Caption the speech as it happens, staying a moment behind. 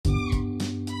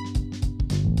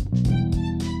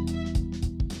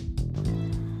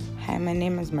my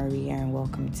name is Maria and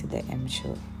welcome to the M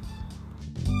Show.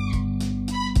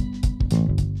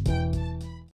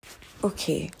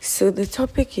 Okay, so the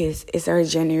topic is our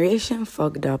generation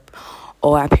fucked up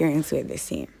or our parents were the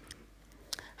same?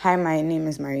 Hi, my name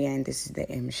is Maria and this is the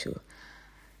M Show.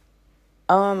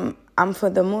 I'm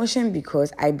for the motion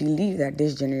because I believe that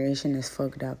this generation is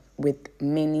fucked up with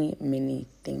many, many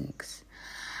things.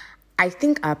 I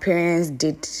think our parents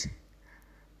did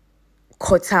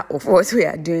quarter of what we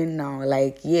are doing now.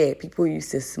 People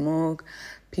used to smoke,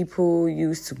 people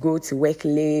used to go to work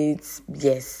late.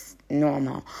 Yes,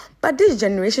 normal. But this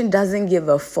generation doesn't give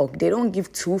a fuck. They don't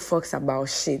give two fucks about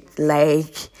shit.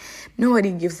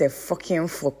 Nobody gives a fucking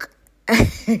fuck.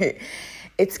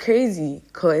 It's crazy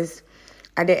because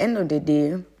at the end of the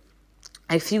day,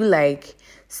 I feel like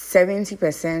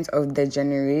 70% of the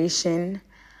generation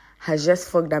has just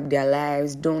fucked up their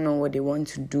lives, don't know what they want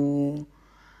to do,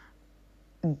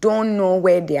 don't know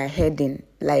where they are heading.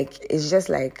 It's just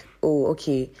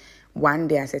one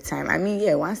day at a time.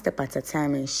 One step at a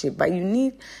time and shit. But you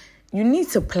need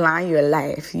to plan your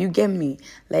life. You get me?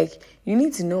 You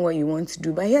need to know what you want to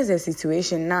do. But here's the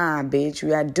situation. Nah, bitch,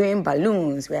 we are doing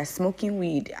balloons. We are smoking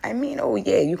weed.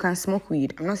 You can smoke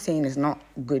weed. I'm not saying it's not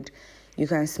good. You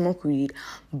can smoke weed.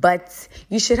 But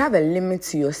you should have a limit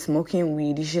to your smoking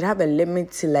weed. You should have a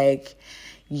limit to,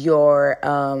 your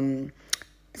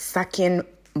sucking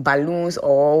balloons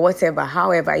or whatever,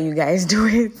 however you guys do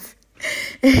it.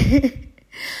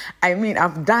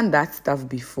 I've done that stuff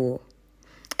before.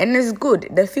 And it's good.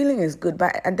 The feeling is good.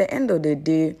 But at the end of the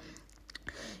day,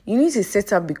 you need to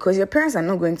set up because your parents are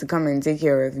not going to come and take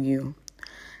care of you.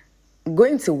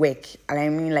 Going to work,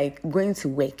 going to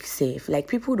work safe.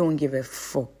 People don't give a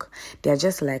fuck. They're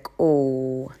just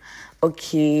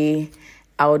okay,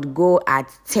 I would go at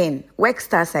 10. Work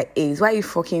starts at 8. Why are you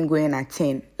fucking going at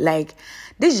 10?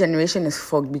 This generation is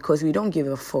fucked because we don't give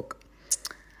a fuck.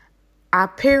 Our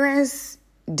parents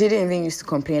didn't even used to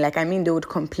complain. They would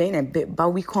complain a bit, but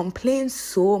we complain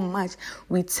so much.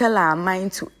 We tell our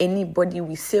mind to anybody.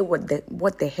 We say what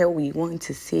the hell we want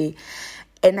to say.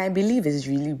 And I believe it's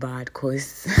really bad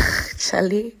because,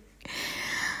 Charlie,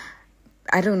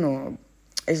 I don't know.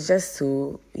 It's just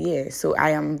so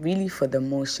I am really for the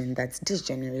motion that this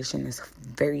generation is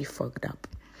very fucked up.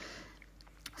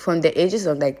 From the ages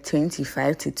of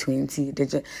 25 to 20,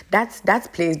 that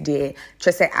place there,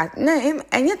 just say, no,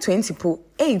 and you're 20,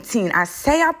 18, I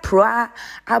say a pro, aye,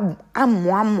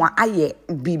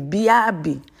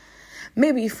 bibiabi.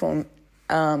 Maybe from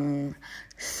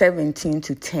 17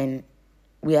 to 10,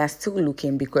 we are still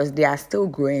looking because they are still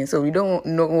growing, so we don't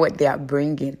know what they are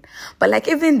bringing. But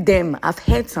even them, I've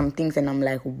heard some things and I'm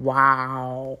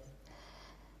wow.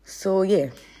 So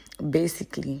yeah,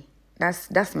 basically,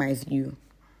 that's my view.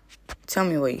 Tell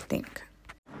me what you think.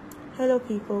 Hello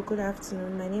people, good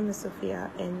afternoon. My name is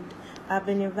Sophia and I've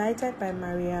been invited by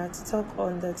Maria to talk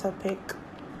on the topic,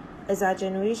 is our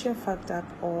generation fucked up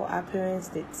or our parents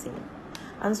did same?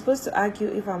 I'm supposed to argue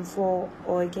if I'm for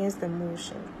or against the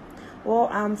motion. Well,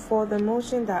 I'm for the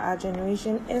motion that our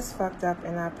generation is fucked up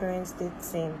and our parents did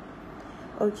same.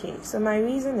 Okay, so my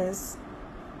reason is,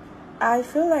 I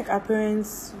feel like our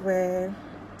parents were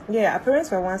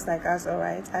once like us,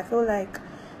 alright? I feel like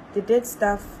they did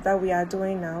stuff that we are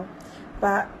doing now,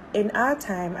 but in our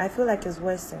time, I feel like it's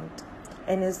worsened.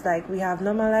 And it's we have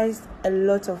normalized a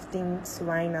lot of things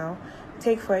right now.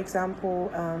 Take, for example,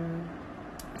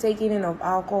 taking in of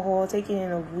alcohol, taking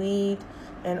in of weed,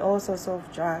 and all sorts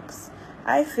of drugs.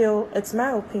 I feel, it's my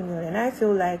opinion, and I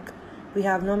feel like we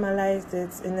have normalized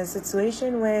it in a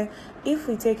situation where if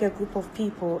we take a group of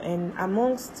people and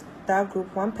amongst that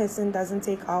group, one person doesn't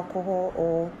take alcohol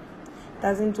or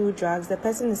doesn't do drugs, the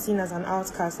person is seen as an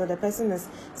outcast or the person is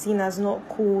seen as not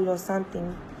cool or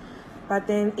something. But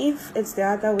then if it's the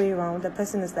other way around, the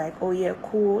person is oh yeah,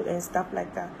 cool and stuff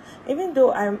like that. Even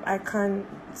though I can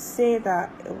say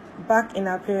that back in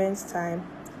our parents' time,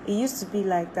 it used to be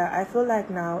like that, I feel like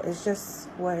now it's just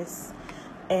worse.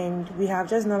 And we have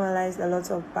just normalized a lot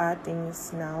of bad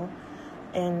things now.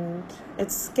 And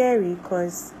it's scary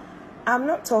because I'm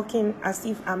not talking as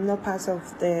if I'm not part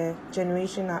of the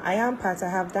generation now. I am part. I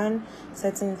have done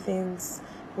certain things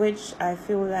which I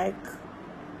feel like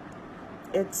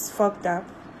it's fucked up.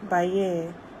 But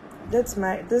yeah, this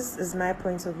is my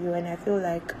point of view, and I feel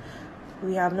like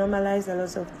we have normalized a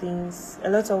lot of things, a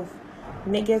lot of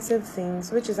negative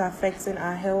things, which is affecting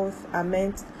our health,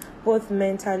 both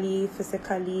mentally,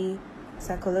 physically,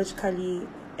 psychologically,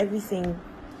 everything.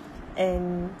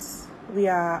 And we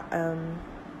are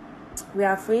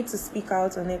afraid to speak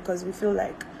out on it because we feel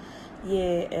like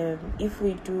if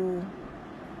we do,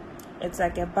 it's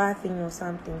like a bad thing or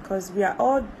something, because we are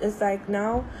all, it's like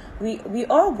now we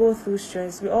all go through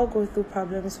stress, we all go through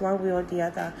problems one way or the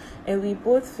other, and we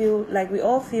all feel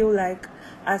like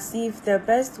as if the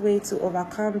best way to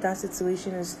overcome that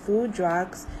situation is through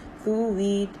drugs, through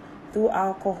weed, through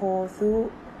alcohol,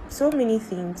 through so many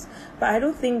things. But I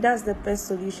don't think that's the best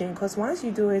solution, because once you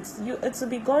do it, it'll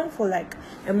be gone for like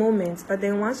a moment, but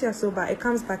then once you're sober, it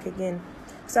comes back again.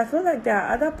 So I feel like there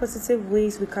are other positive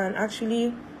ways we can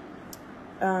actually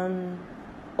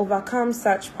overcome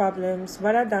such problems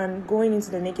rather than going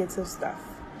into the negative stuff.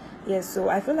 Yes, so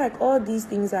I feel like all these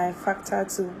things are a factor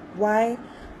to why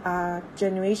our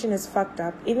generation is fucked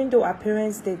up, even though our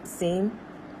parents did the same.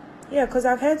 Yeah, because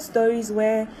I've heard stories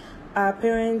where our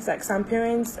parents, like some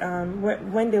parents,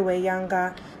 when they were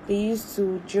younger, they used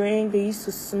to drink, they used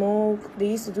to smoke,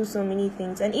 they used to do so many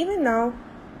things. And even now,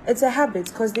 it's a habit,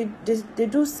 because they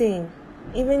do same.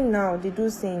 Even now, they do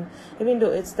same. Even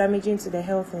though it's damaging to the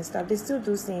health and stuff, they still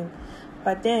do same.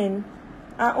 But then,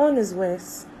 our own is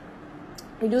worse.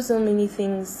 We do so many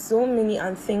things, so many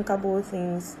unthinkable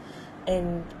things.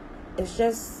 And it's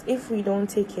just, if we don't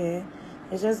take care,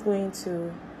 it's just going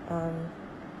to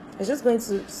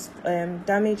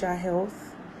damage our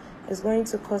health. It's going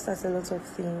to cost us a lot of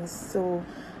things. So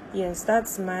yes,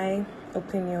 that's my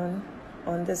opinion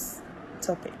on this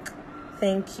topic.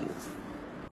 Thank you.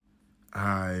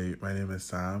 Hi, my name is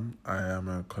Sam. I am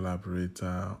a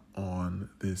collaborator on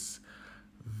this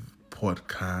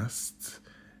podcast,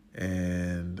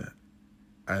 and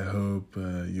I hope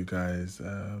you guys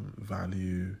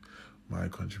value my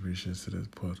contributions to this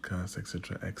podcast,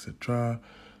 etc., etc.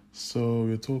 So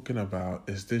we're talking about,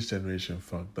 is this generation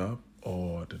fucked up,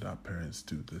 or did our parents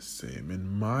do the same? In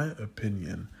my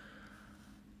opinion,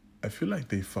 I feel like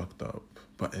they fucked up,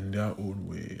 but in their own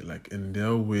way, like in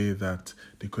their way that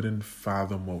they couldn't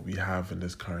fathom what we have in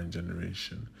this current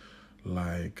generation,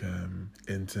 like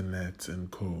internet and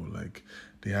co. Like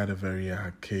they had a very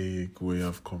archaic way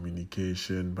of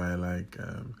communication by like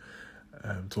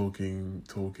talking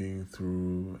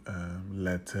through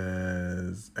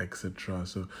letters, etc.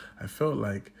 So I felt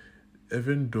like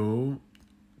even though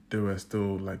they were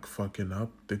still like fucking up,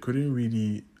 they couldn't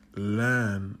really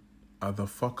learn other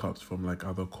fuck ups from like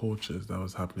other cultures that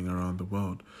was happening around the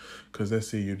world. Because let's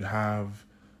say you'd have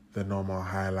the normal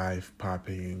high life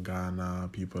popping in Ghana,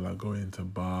 people are going to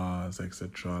bars,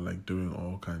 etc., like doing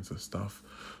all kinds of stuff.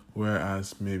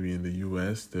 Whereas maybe in the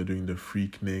US, they're doing the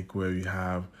Freaknik, where we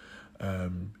have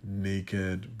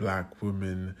naked black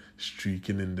women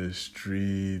streaking in the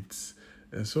streets,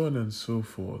 and so on and so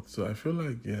forth. So I feel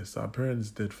like, yes, our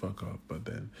parents did fuck up, but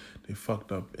then they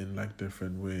fucked up in like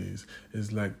different ways.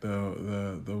 It's like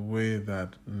the way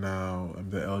that now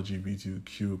the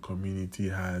LGBTQ community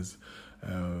has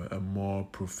a more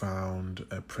profound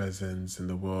presence in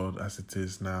the world as it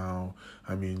is now.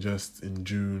 I mean, just in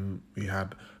June we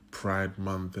had Pride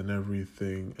Month and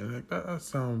everything, and like that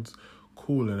sounds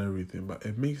cool and everything, but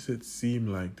it makes it seem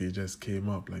like they just came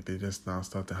up, like they just now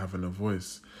started having a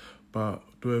voice. But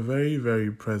they were very,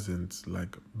 very present,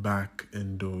 like back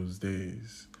in those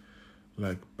days.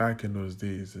 Like back in those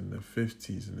days, in the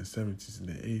 50s, in the 70s, in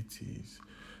the 80s.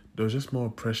 There was just more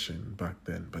oppression back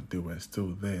then, but they were still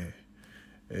there.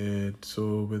 And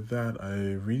so with that,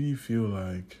 I really feel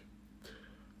like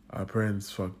our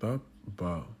parents fucked up,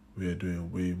 but we are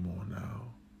doing way more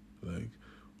now. Like,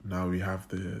 now we have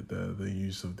the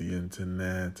use of the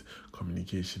internet,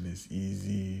 communication is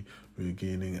easy, we're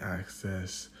gaining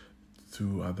access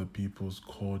to other people's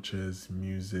cultures,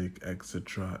 music,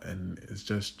 etc. And it's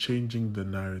just changing the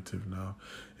narrative now.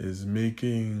 It's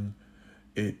making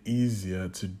it easier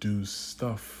to do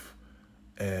stuff,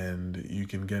 and you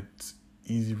can get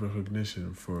easy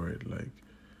recognition for it. Like,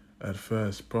 at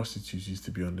first, prostitutes used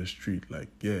to be on the street. Like,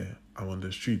 yeah, I'm on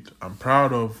the street. I'm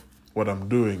proud of what I'm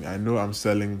doing. I know I'm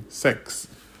selling sex.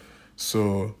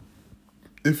 So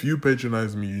if you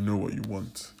patronize me, you know what you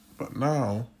want. But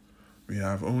now we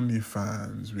have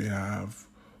OnlyFans, we have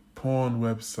porn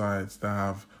websites that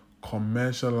have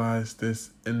commercialized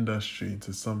this industry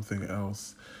into something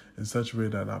else in such a way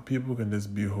that now people can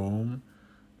just be home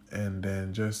and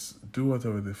then just do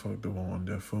whatever the fuck they want on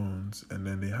their phones, and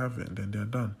then they have it, and then they're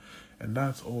done. And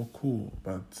that's all cool,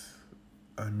 but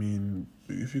I mean,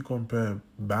 if you compare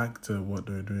back to what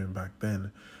they were doing back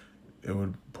then, it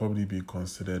would probably be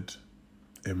considered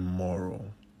immoral.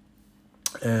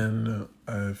 And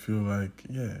I feel like,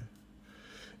 yeah,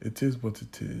 it is what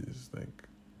it is. Like,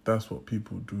 that's what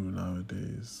people do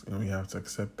nowadays, and we have to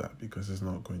accept that because it's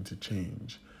not going to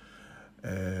change.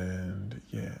 And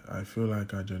yeah, I feel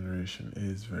like our generation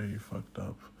is very fucked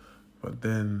up. But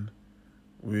then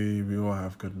we all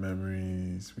have good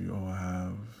memories. We all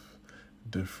have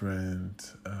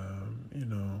different,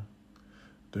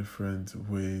 different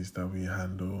ways that we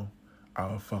handle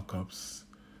our fuck ups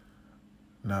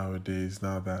nowadays.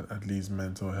 Now that at least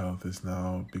mental health is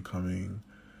now becoming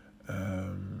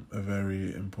a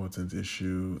very important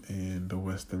issue in the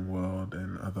Western world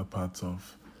and other parts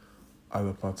of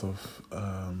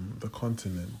the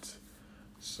continent.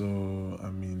 So I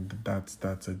mean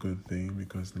that's a good thing,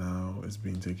 because now it's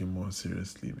being taken more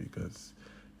seriously, because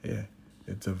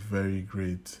it's a very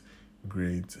great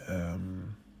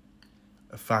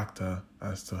factor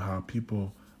as to how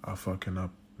people are fucking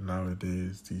up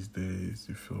nowadays, these days,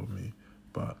 you feel me?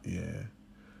 But yeah,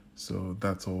 so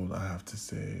that's all I have to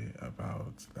say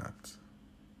about that.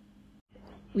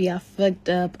 We are fucked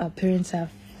up. Our parents are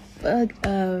fucked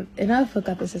up, and our fuck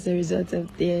up is as a result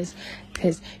of this,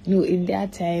 because in their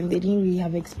time they didn't really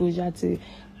have exposure to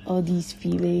all these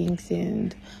feelings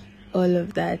and all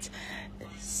of that,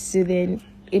 so then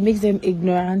it makes them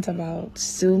ignorant about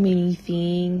so many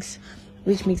things,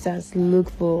 which makes us look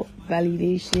for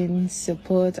validation,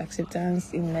 support,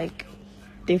 acceptance in like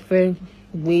different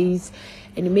ways,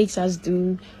 and it makes us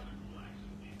do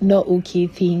not okay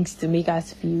things to make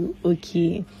us feel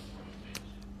okay.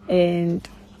 And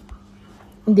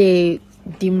they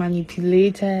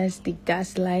manipulate us, they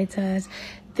gaslight us,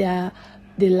 they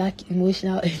lack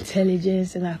emotional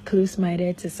intelligence and are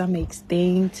close-minded to some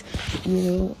extent,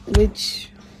 which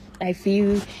I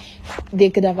feel they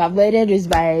could have avoided this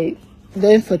by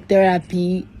going for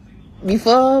therapy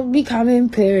before becoming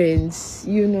parents,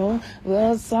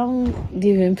 Well, some didn't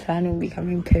even plan on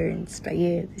becoming parents, but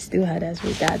yeah, they still had us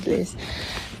regardless.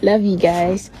 Love you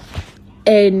guys.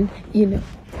 And,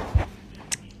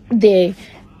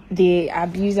 they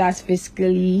abuse us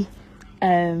physically,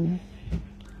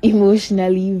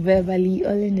 emotionally, verbally,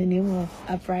 all in the name of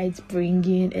upright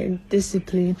bringing and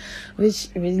discipline, which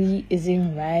really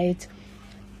isn't right.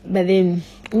 But then,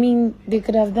 they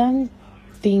could have done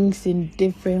things in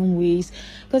different ways,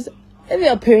 because if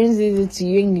your parents did it to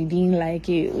you and you didn't like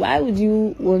it, why would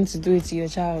you want to do it to your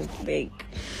child? Like,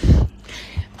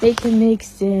 make it make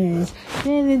sense.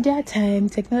 And in that time,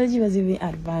 technology was even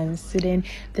advanced, so then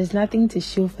there's nothing to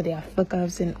show for their fuck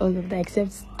ups and all of that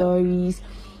except stories,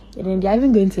 and then they're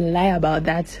even going to lie about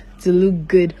that to look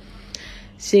good.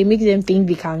 So it makes them think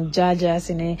they can judge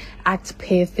us and then act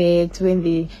perfect when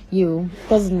they,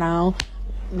 because now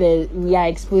we are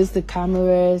exposed to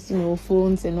cameras,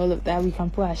 phones and all of that. We can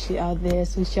put our shit out there,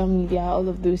 social media, all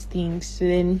of those things. So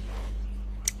then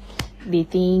they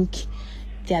think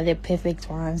they are the perfect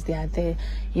ones. They are the,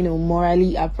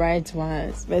 morally upright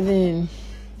ones. But then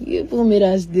people made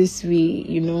us this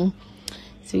way,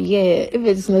 So yeah, if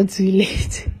it's not too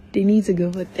late, they need to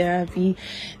go for therapy.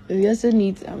 But we also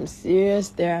need some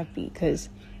serious therapy, because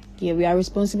we are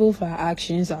responsible for our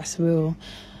actions as well.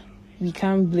 We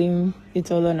can't blame it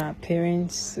all on our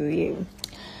parents. So yeah,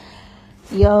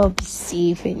 y'all be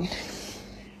safe and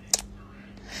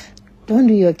don't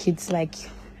do your kids like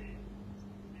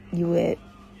you were.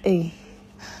 Hey,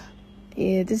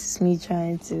 yeah, this is me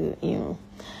trying to,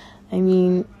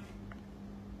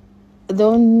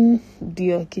 don't do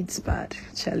your kids bad,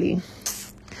 Charlie.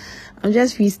 I'm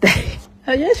just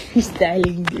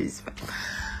freestyling this.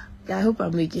 Yeah, I hope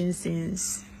I'm making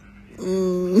sense.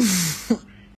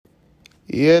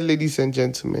 Yeah, ladies and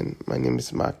gentlemen, my name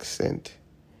is Max, and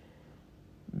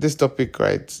this topic,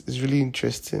 right, is really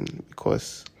interesting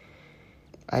because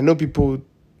I know people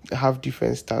have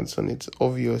different stance on it,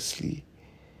 obviously,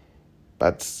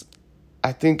 but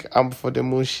I think I'm for the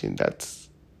motion that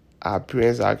our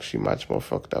parents are actually much more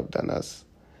fucked up than us,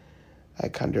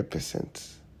 like 100%.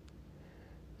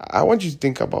 I want you to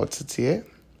think about it here.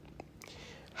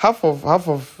 Half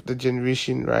of the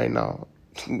generation right now,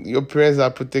 your parents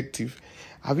are protective.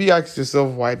 Have you asked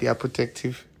yourself why they are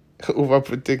protective?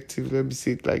 Overprotective, let me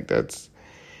say it like that.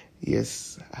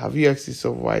 Yes. Have you asked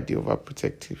yourself why they're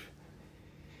overprotective?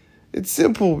 It's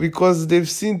simple, because they've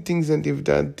seen things and they've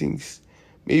done things.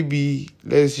 Maybe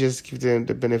let's just give them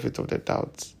the benefit of the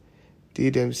doubt. They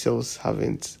themselves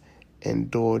haven't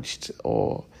indulged,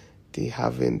 or they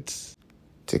haven't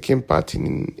taken part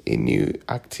in a new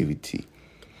activity.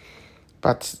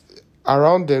 But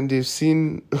around them, they've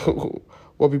seen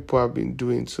what people have been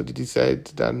doing. So they decide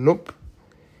that, nope,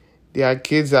 their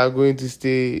kids are going to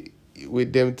stay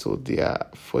with them till they are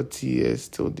 40 years,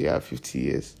 till they are 50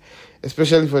 years.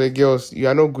 Especially for the girls, you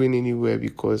are not going anywhere,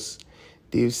 because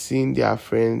they've seen their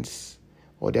friends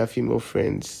or their female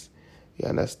friends, you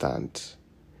understand,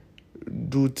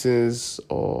 do things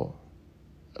or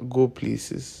go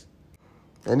places.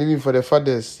 And even for the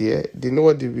fathers, they know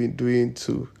what they've been doing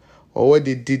to or what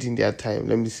they did in their time.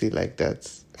 Let me say it like that.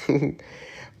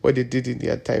 What they did in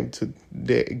their time to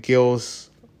the girls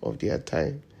of their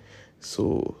time.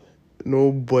 So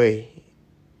no boy,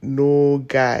 no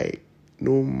guy,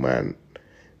 no man,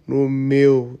 no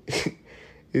male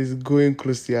is going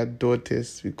close to their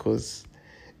daughters because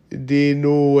they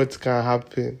know what can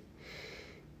happen.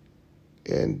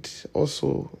 And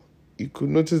also, you could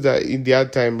notice that in their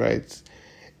time, right,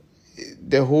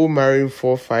 the whole marrying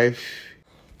 4-5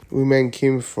 women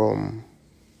came from,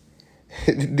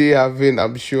 they having,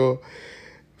 I'm sure,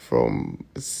 from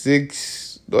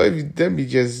 6, or if, let me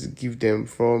just give them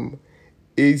from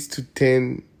 8 to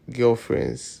 10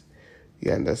 girlfriends.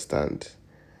 You understand?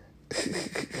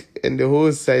 And the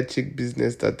whole side chick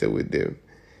business started with them.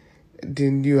 They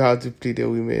knew how to play the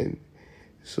women.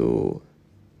 So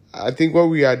I think what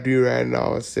we are doing right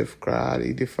now is safe crowd.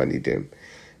 They funny them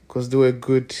because they were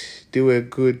good. They were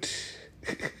good.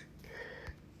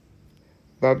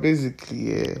 But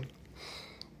basically, yeah,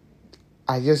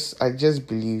 I just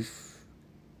believe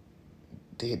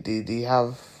they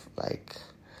have like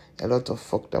a lot of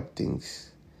fucked up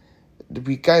things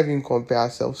we can't even compare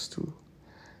ourselves to.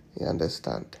 You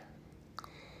understand?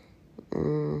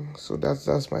 So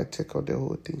that's my take on the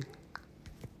whole thing.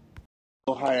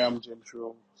 Oh, hi, I'm James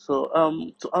Rome. So,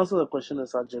 to answer the question,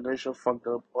 is our generation fucked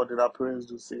up or did our parents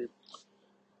do same?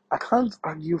 I can't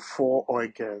argue for or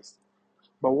against,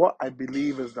 but what I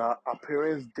believe is that our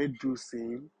parents did do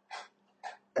same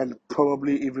and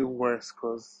probably even worse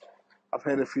because I've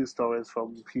heard a few stories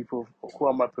from people who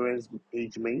are my parents'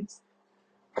 age mates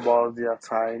about their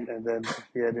time, and then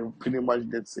yeah, they pretty much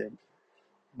did same.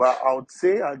 But I would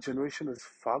say our generation is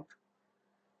fucked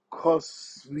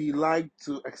because we like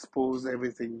to expose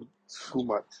everything too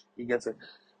much. You get it?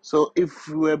 So if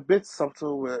we were a bit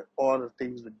subtle with all the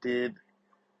things we did,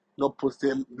 not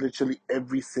posting literally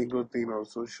every single thing on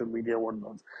social media and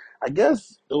whatnot, I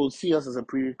guess they will see us as a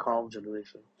pretty calm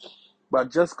generation. But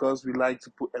just because we like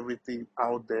to put everything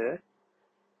out there,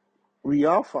 we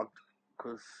are fucked.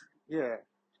 Because, yeah.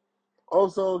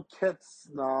 Also, kids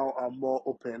now are more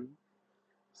open.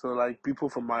 So, like, people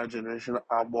from my generation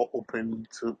are more open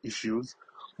to issues,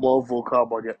 more vocal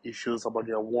about their issues, about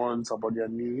their wants, about their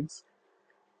needs.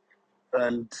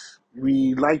 And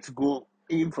we like to go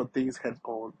in for things head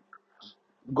on.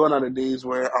 Gone are the days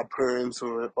where our parents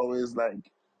were always,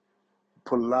 like,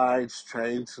 polite,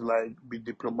 trying to, like, be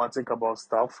diplomatic about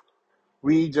stuff.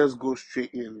 We just go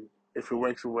straight in. If it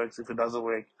works, it works. If it doesn't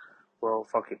work, well,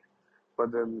 fuck it.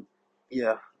 But then,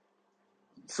 yeah.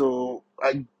 So,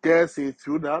 I dare say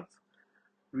through that,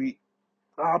 we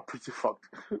are pretty fucked.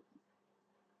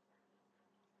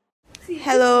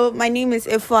 Hello, my name is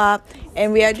Ifwa,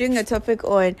 and we are doing a topic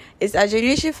on is our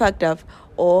generation fucked up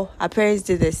or our parents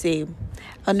did the same.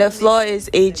 On the floor is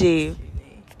AJ.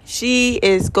 She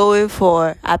is going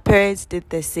for our parents did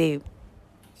the same.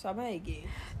 So am I again?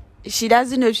 She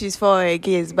doesn't know if she's for or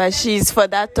against, but she's for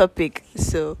that topic.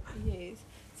 So Yes.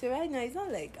 So right now it's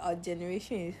not like our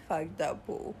generation is fucked up.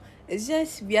 Oh. It's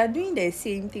just we are doing the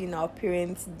same thing our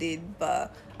parents did,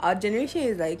 but our generation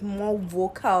is like more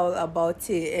vocal about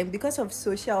it, and because of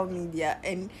social media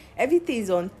and everything is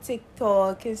on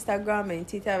TikTok, Instagram, and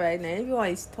Twitter right now, everyone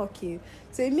is talking.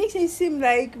 So it makes it seem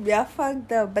like we are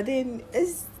fucked up, but then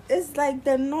it's like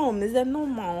the norm, it's the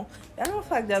normal. We are not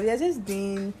fucked up, we are just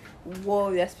doing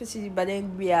what we are supposed to do, but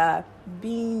then we are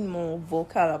being more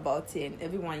vocal about it and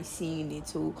everyone is seeing it,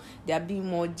 so they are being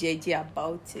more judgy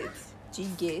about it. Do you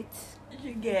get?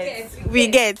 we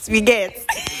get.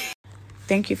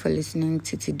 Thank you for listening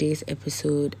to today's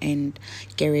episode and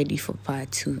get ready for part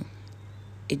 2.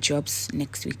 It drops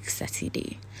next week,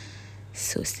 Saturday.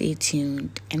 So stay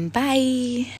tuned and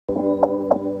bye.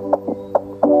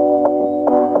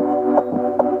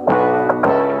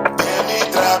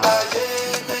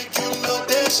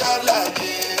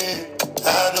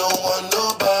 I don't want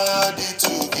nobody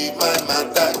to keep my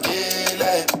matter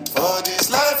killing. For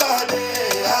this life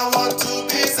I want to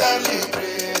be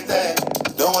celebrated.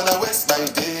 Don't wanna waste my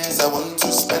days, I want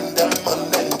to spend them on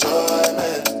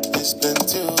enjoyment. It's been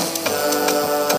too